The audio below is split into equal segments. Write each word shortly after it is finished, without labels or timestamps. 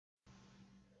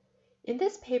In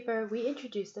this paper, we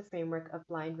introduced the framework of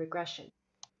blind regression,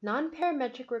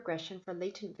 nonparametric regression for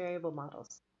latent variable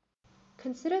models.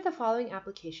 Consider the following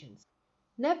applications.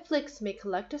 Netflix may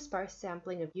collect a sparse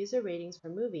sampling of user ratings for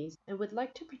movies and would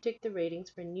like to predict the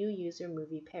ratings for new user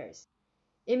movie pairs.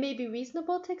 It may be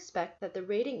reasonable to expect that the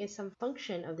rating is some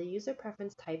function of the user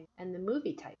preference type and the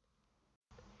movie type.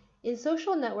 In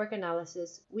social network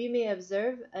analysis, we may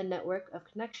observe a network of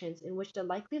connections in which the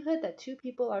likelihood that two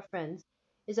people are friends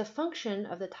is a function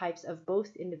of the types of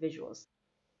both individuals.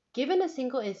 Given a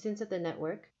single instance of the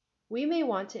network, we may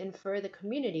want to infer the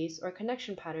communities or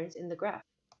connection patterns in the graph.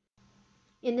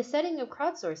 In the setting of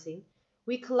crowdsourcing,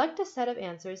 we collect a set of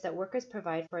answers that workers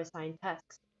provide for assigned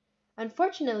tasks.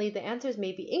 Unfortunately, the answers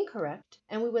may be incorrect,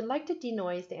 and we would like to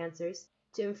denoise the answers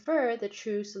to infer the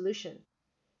true solution.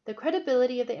 The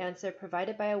credibility of the answer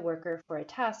provided by a worker for a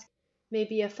task may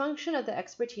be a function of the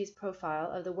expertise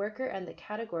profile of the worker and the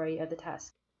category of the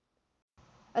task.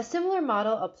 A similar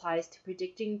model applies to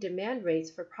predicting demand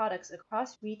rates for products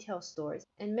across retail stores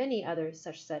and many other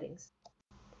such settings.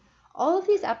 All of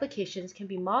these applications can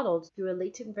be modeled through a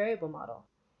latent variable model.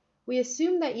 We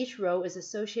assume that each row is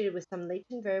associated with some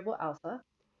latent variable alpha,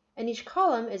 and each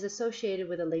column is associated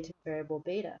with a latent variable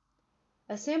beta.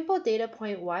 A sample data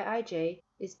point Yij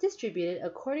is distributed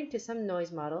according to some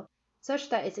noise model such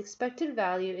that its expected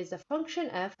value is the function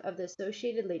f of the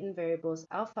associated latent variables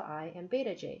alpha I and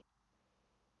beta j.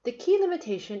 The key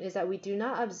limitation is that we do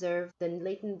not observe the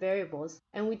latent variables,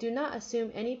 and we do not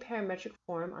assume any parametric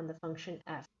form on the function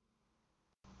f.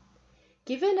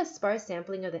 Given a sparse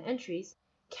sampling of the entries,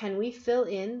 can we fill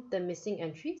in the missing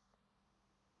entries?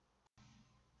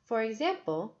 For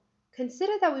example,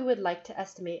 consider that we would like to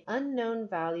estimate unknown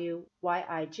value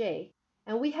Yij,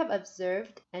 and we have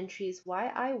observed entries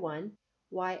Yi1,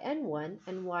 Yn1,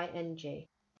 and Ynj.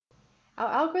 Our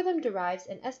algorithm derives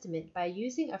an estimate by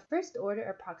using a first-order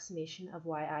approximation of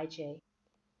Yij.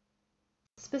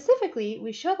 Specifically,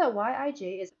 we show that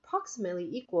Yij is approximately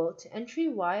equal to entry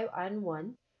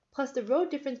Yn1 plus the row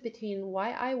difference between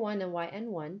Yi1 and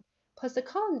Yn1 plus the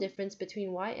column difference between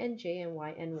Ynj and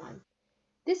Yn1.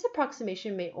 This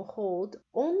approximation may hold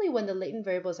only when the latent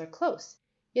variables are close,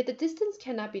 yet the distance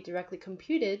cannot be directly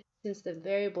computed since the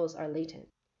variables are latent.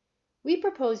 We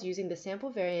propose using the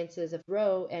sample variances of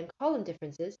row and column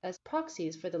differences as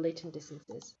proxies for the latent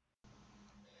distances.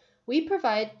 We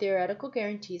provide theoretical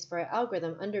guarantees for our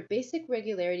algorithm under basic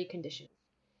regularity conditions.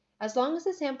 As long as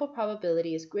the sample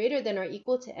probability is greater than or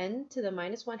equal to n to the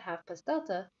 -1/2 plus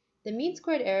delta, the mean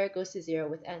squared error goes to 0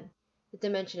 with n, the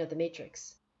dimension of the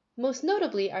matrix. Most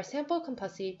notably, our sample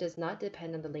complexity does not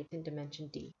depend on the latent dimension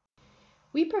d.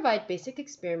 We provide basic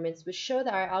experiments which show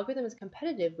that our algorithm is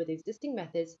competitive with existing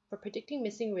methods for predicting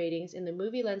missing ratings in the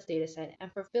movie lens dataset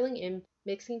and for filling in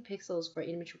missing pixels for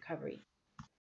image recovery.